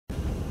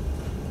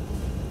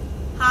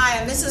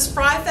Hi, I'm Mrs.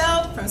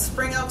 Fraifeld from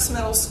Spring Oaks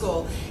Middle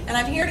School, and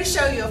I'm here to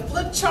show you a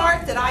flip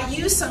chart that I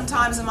use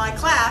sometimes in my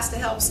class to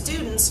help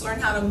students learn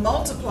how to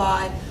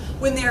multiply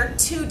when there are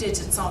two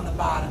digits on the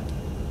bottom.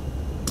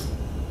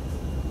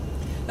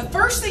 The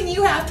first thing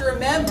you have to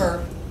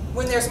remember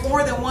when there's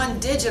more than one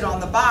digit on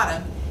the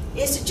bottom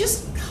is to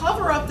just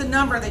cover up the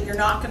number that you're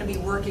not going to be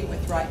working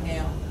with right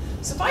now.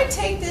 So if I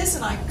take this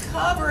and I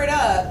cover it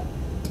up,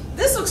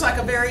 this looks like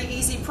a very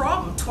easy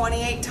problem,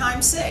 28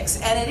 times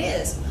 6, and it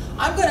is.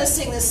 I'm going to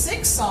sing the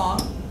 6th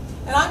song,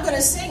 and I'm going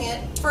to sing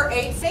it for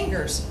 8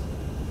 fingers.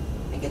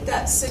 Let me get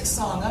that 6th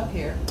song up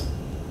here.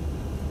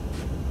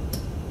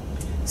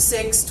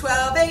 6,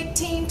 12,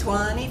 18,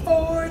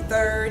 24,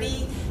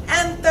 30,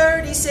 and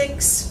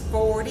 36,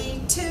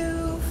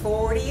 42,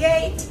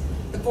 48.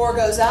 The 4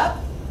 goes up,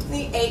 and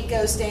the 8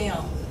 goes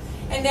down.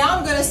 And now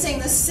I'm going to sing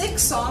the 6th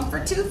song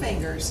for 2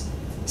 fingers.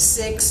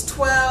 6,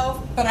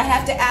 12, but I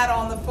have to add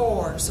on the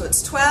 4. So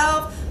it's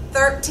 12,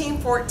 13,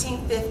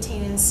 14,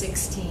 15, and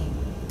 16.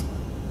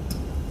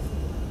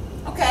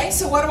 Okay,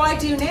 so what do I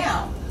do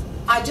now?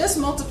 I just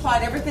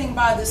multiplied everything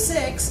by the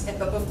 6,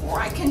 but before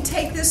I can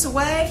take this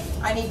away,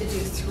 I need to do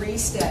 3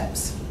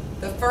 steps.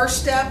 The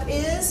first step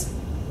is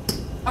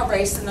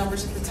erase the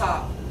numbers at the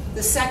top.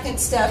 The second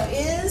step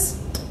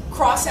is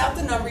cross out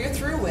the number you're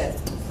through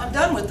with. I'm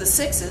done with the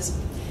 6's.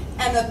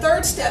 And the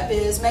third step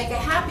is make a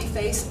happy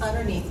face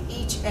underneath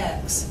each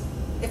X.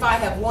 If I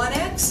have one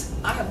X,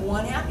 I have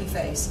one happy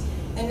face.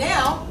 And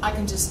now I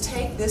can just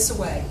take this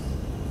away.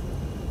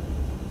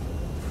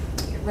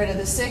 Get rid of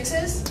the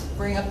 6's,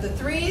 bring up the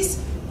 3's.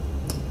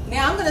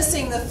 Now I'm going to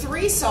sing the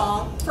 3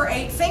 song for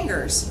 8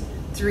 fingers.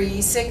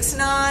 3, 6,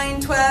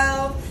 9,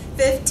 12,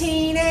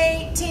 15,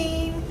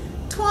 18,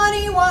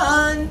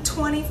 21,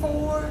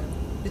 24.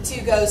 The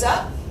 2 goes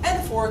up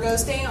and the 4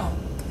 goes down.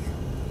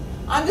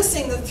 I'm going to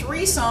sing the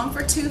 3 song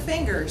for 2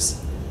 fingers.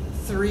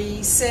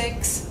 3,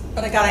 6,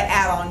 but I got to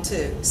add on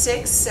 2.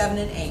 6, 7,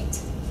 and 8.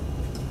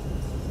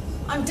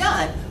 I'm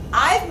done.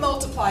 I've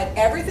multiplied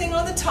everything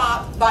on the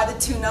top by the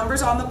 2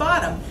 numbers on the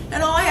bottom.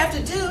 And all I have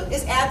to do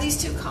is add these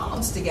 2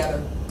 columns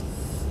together.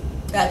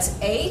 That's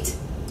 8,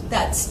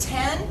 that's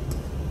 10,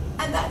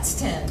 and that's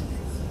 10.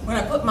 When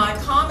I put my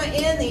comma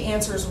in, the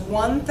answer is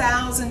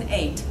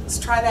 1008. Let's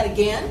try that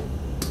again.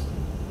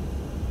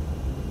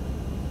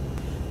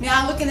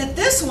 Now looking at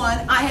this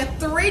one, I have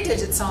 3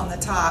 digits on the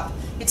top.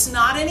 It's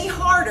not any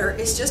harder,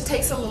 it just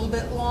takes a little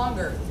bit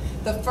longer.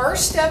 The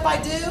first step I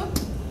do,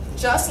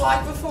 just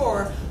like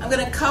before, I'm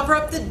going to cover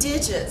up the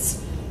digits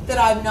that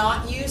I'm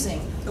not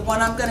using. The one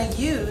I'm going to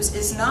use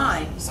is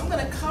 9. So I'm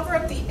going to cover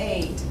up the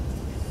 8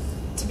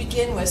 to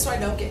begin with so I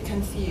don't get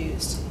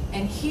confused.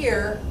 And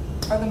here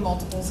are the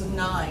multiples of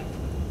 9.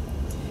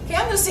 Okay,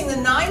 I'm going to sing the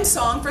 9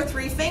 song for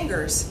 3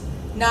 fingers.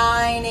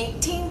 9,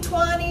 18,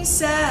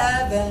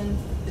 27.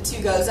 The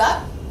 2 goes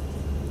up,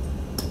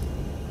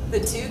 the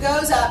 2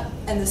 goes up,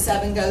 and the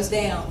 7 goes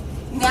down.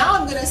 Now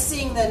I'm going to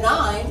sing the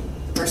 9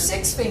 for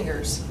 6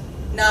 fingers.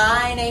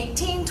 9,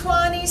 18,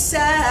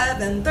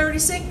 27,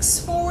 36,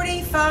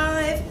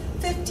 45,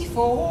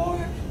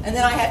 54, and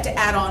then I have to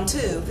add on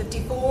 2.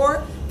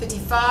 54,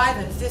 55,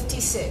 and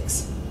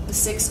 56. The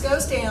 6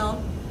 goes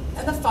down,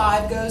 and the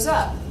 5 goes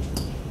up.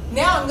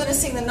 Now I'm going to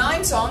sing the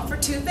 9 song for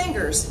 2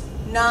 fingers.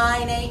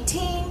 9,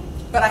 18,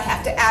 but I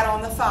have to add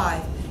on the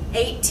 5.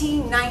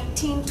 18,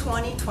 19,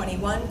 20,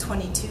 21,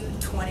 22,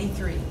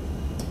 23.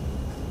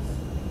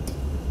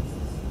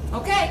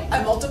 Okay,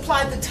 I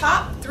multiplied the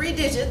top 3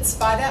 digits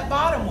by that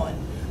bottom one.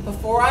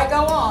 Before I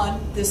go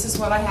on, this is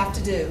what I have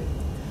to do.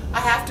 I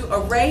have to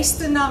erase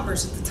the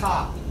numbers at the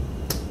top.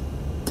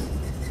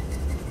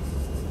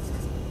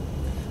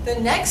 The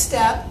next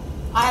step,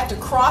 I have to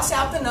cross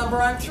out the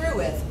number I'm through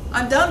with.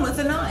 I'm done with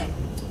the 9.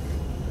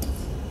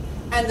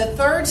 And the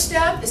third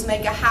step is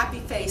make a happy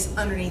face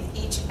underneath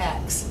each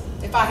X.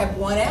 If I have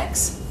one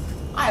X,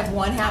 I have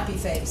one happy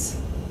face.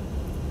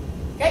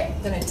 Okay,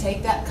 I'm going to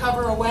take that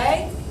cover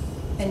away,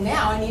 and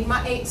now I need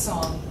my 8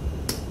 song.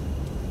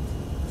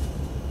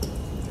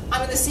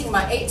 I'm going to sing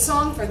my 8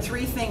 song for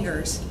 3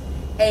 fingers.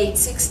 8,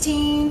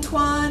 16,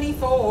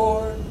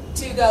 24,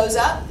 2 goes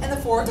up, and the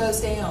 4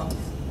 goes down.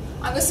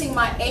 I'm going to sing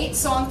my 8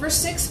 song for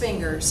 6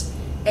 fingers.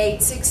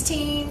 8,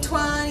 16,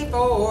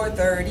 24,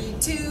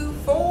 32,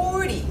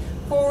 40,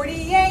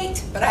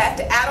 48, but I have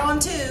to add on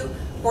 2.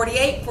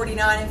 48,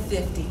 49, and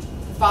 50.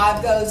 The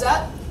 5 goes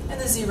up and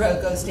the 0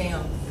 goes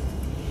down.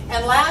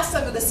 And last,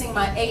 I'm going to sing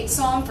my 8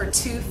 song for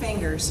 2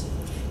 fingers.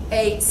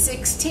 8,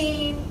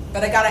 16,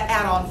 but I got to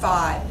add on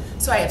 5.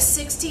 So I have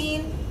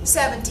 16,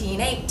 17,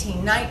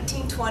 18,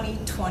 19, 20,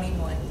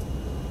 21.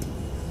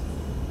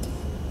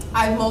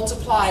 I've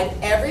multiplied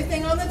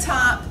everything on the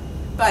top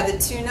by the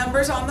 2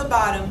 numbers on the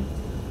bottom.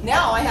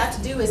 Now all I have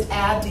to do is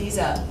add these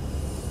up.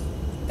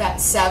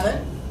 That's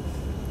 7.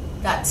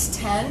 That's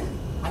 10.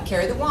 I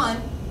carry the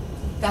 1.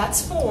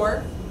 That's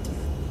 4,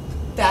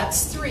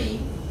 that's 3,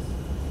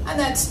 and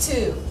that's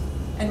 2.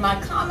 And my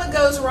comma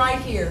goes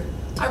right here.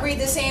 I read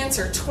this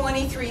answer,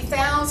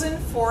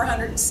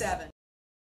 23,407.